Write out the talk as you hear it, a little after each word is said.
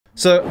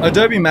So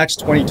Adobe Max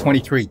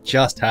 2023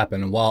 just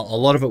happened, and while a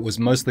lot of it was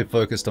mostly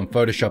focused on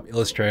Photoshop,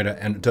 Illustrator,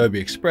 and Adobe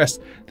Express,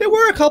 there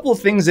were a couple of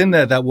things in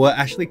there that were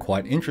actually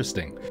quite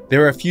interesting.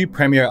 There are a few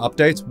Premiere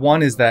updates.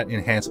 One is that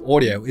enhanced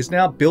audio is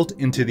now built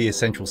into the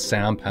essential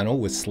sound panel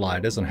with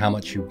sliders on how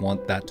much you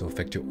want that to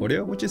affect your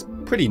audio, which is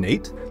pretty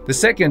neat. The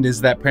second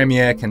is that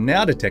Premiere can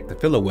now detect the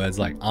filler words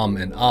like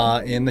and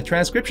in the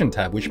transcription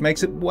tab, which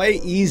makes it way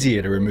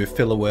easier to remove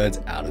filler words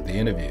out of the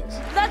interviews.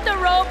 Let the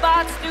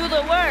robots do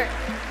the work.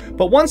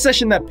 But one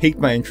session that piqued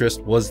my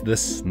interest was the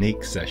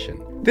sneak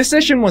session. This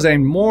session was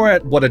aimed more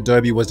at what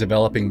Adobe was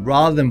developing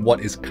rather than what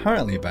is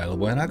currently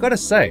available, and I gotta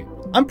say,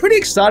 I'm pretty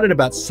excited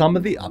about some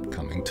of the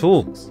upcoming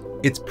tools.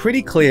 It's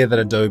pretty clear that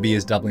Adobe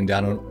is doubling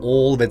down on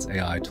all of its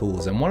AI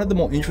tools, and one of the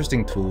more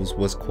interesting tools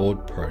was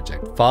called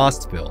Project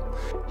Fast Fill.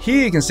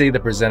 Here you can see the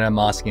presenter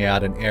masking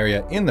out an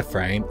area in the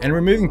frame and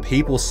removing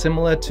people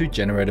similar to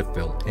generative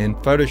fill in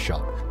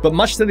Photoshop. But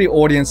much to the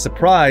audience's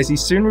surprise, he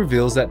soon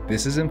reveals that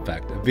this is in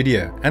fact a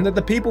video, and that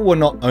the people were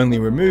not only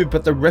removed,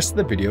 but the rest of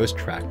the video is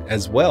tracked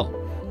as well.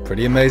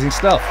 Pretty amazing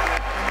stuff.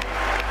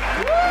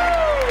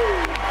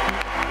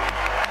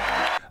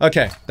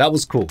 Okay, that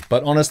was cool,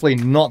 but honestly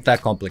not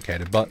that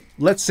complicated, but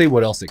let's see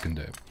what else it can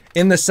do.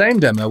 In the same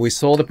demo, we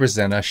saw the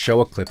presenter show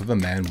a clip of a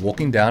man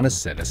walking down a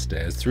set of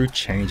stairs through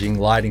changing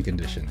lighting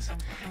conditions.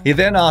 He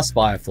then asked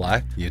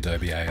Firefly, the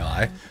Adobe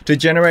AI, to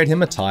generate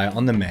him a tire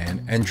on the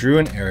man and drew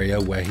an area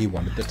where he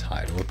wanted the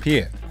tire to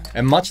appear.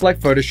 And much like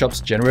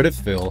Photoshop's generative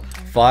fill,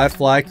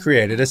 Firefly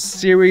created a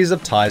series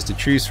of tires to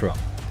choose from.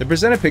 The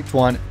presenter picked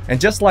one, and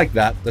just like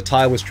that, the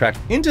tire was tracked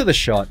into the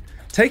shot,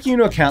 taking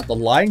into account the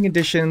lighting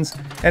conditions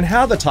and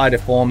how the tire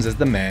deforms as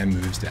the man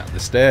moves down the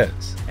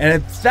stairs. And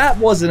if that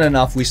wasn't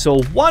enough, we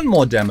saw one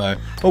more demo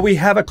where we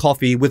have a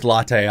coffee with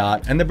latte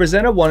art, and the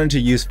presenter wanted to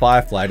use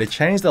Firefly to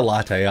change the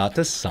latte art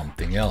to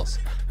something else.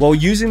 While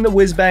using the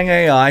whiz-bang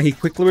AI, he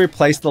quickly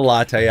replaced the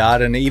latte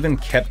art and even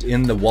kept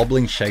in the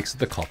wobbling shakes of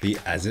the coffee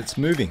as it's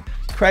moving.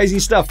 Crazy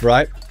stuff,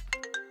 right?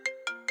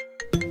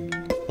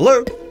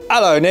 Hello?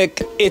 Hello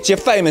Nick, it's your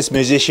famous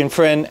musician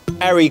friend,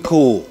 Harry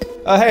Cool.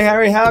 Hey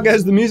Harry, how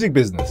goes the music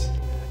business?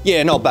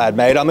 Yeah, not bad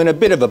mate, I'm in a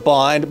bit of a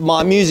bind.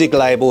 My music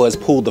label has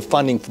pulled the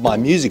funding for my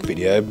music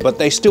video, but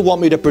they still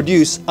want me to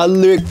produce a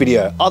lyric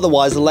video,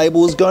 otherwise the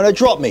label is going to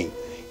drop me.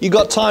 You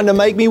got time to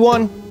make me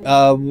one?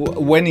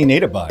 When do you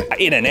need it by?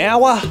 In an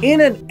hour?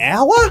 In an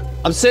hour?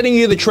 I'm sending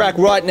you the track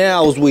right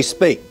now as we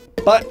speak.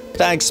 But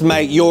thanks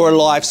mate, you're a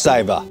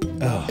lifesaver.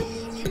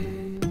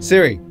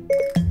 Siri,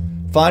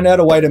 find out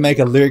a way to make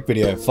a lyric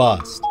video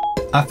fast.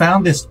 I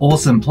found this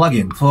awesome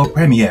plugin for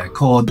Premiere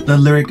called the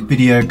Lyric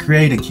Video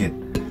Creator Kit.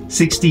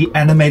 60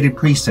 animated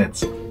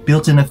presets,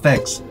 built-in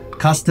effects,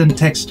 custom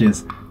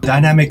textures,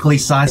 dynamically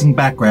sizing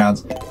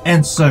backgrounds,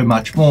 and so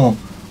much more,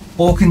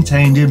 all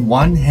contained in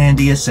one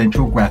handy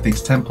essential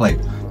graphics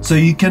template, so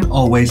you can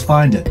always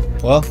find it.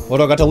 Well, what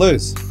do I got to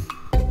lose?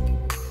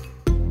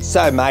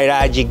 So mate,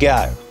 how'd you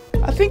go?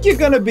 I think you're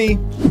gonna be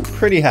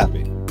pretty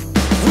happy.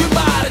 We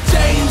about to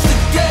change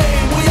the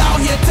game, we out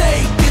here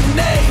taking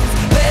names.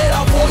 Let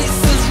our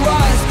voices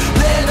rise,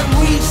 let them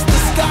reach the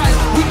skies.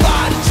 We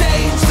about to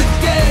change the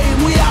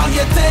game, we out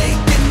here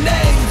taking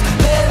names.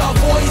 Let our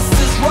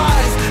voices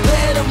rise,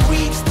 let them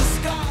reach the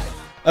skies.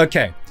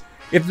 Okay,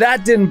 if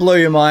that didn't blow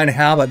your mind,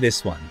 how about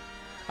this one?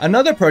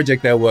 Another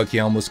project they were working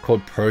on was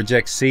called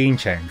Project Scene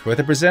Change, where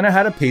the presenter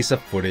had a piece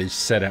of footage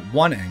set at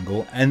one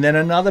angle and then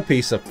another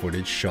piece of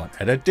footage shot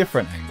at a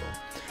different angle.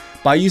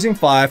 By using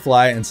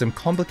Firefly and some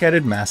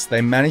complicated masks, they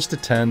managed to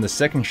turn the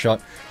second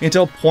shot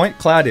into a point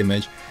cloud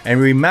image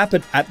and remap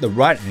it at the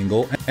right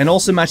angle and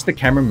also match the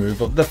camera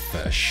move of the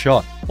first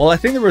shot. While I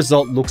think the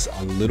result looks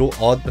a little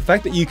odd, the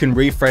fact that you can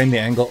reframe the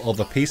angle of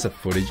a piece of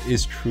footage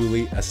is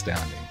truly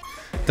astounding.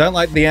 Don't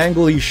like the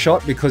angle you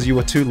shot because you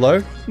were too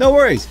low? No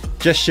worries,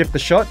 just shift the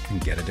shot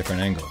and get a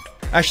different angle.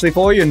 Actually, for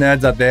all you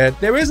nerds out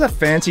there is a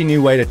fancy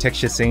new way to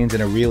texture scenes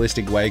in a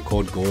realistic way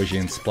called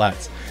Gaussian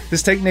splats.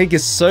 This technique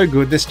is so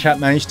good, this chap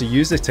managed to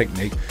use this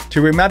technique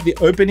to remap the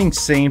opening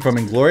scene from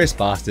Inglourious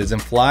Basterds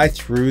and fly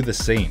through the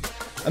scene.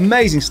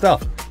 Amazing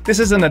stuff. This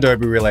isn't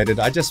Adobe related,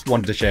 I just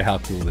wanted to share how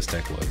cool this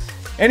tech was.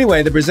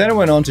 Anyway, the presenter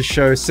went on to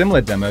show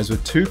similar demos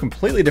with two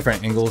completely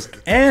different angles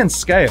and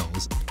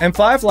scales, and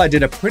Firefly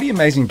did a pretty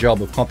amazing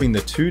job of comping the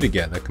two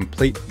together,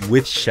 complete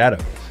with shadow.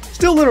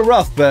 Still a little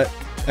rough, but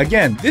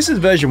again, this is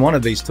version 1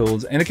 of these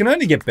tools, and it can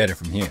only get better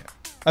from here.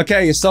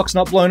 Okay, your sock's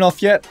not blown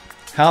off yet?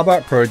 How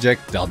about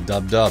Project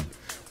Dub,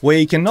 where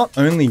you can not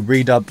only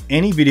redub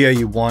any video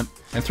you want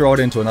and throw it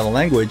into another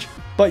language,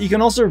 but you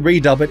can also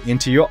redub it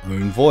into your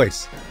own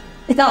voice.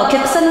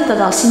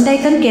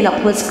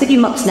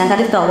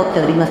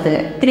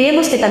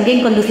 Creemos que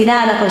también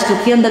conducirá a la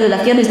construcción de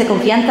relaciones de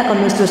confianza con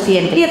nuestros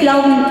clientes. Wir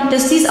glauben,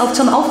 dass dies auch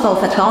zum Aufbau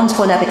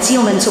vertrauensvoller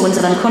Beziehungen zu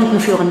unseren Kunden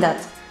führen wird.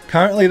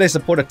 Currently, they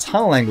support a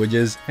ton of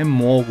languages and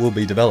more will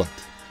be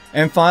developed.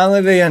 And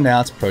finally, they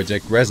announced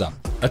Project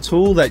Revamped, a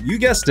tool that, you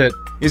guessed it,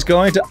 is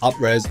going to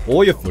up-res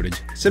all your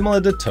footage, similar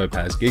to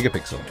Topaz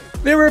Gigapixel.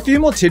 There were a few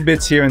more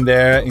tidbits here and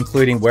there,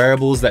 including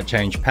wearables that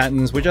change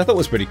patterns, which I thought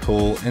was pretty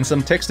cool, and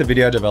some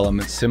text-to-video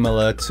development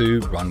similar to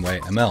Runway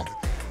ML.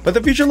 But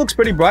the future looks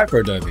pretty bright for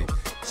Adobe.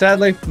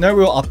 Sadly, no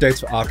real updates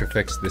for After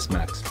Effects this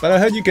Max, but I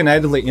heard you can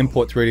natively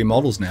import 3D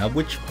models now,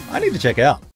 which I need to check out.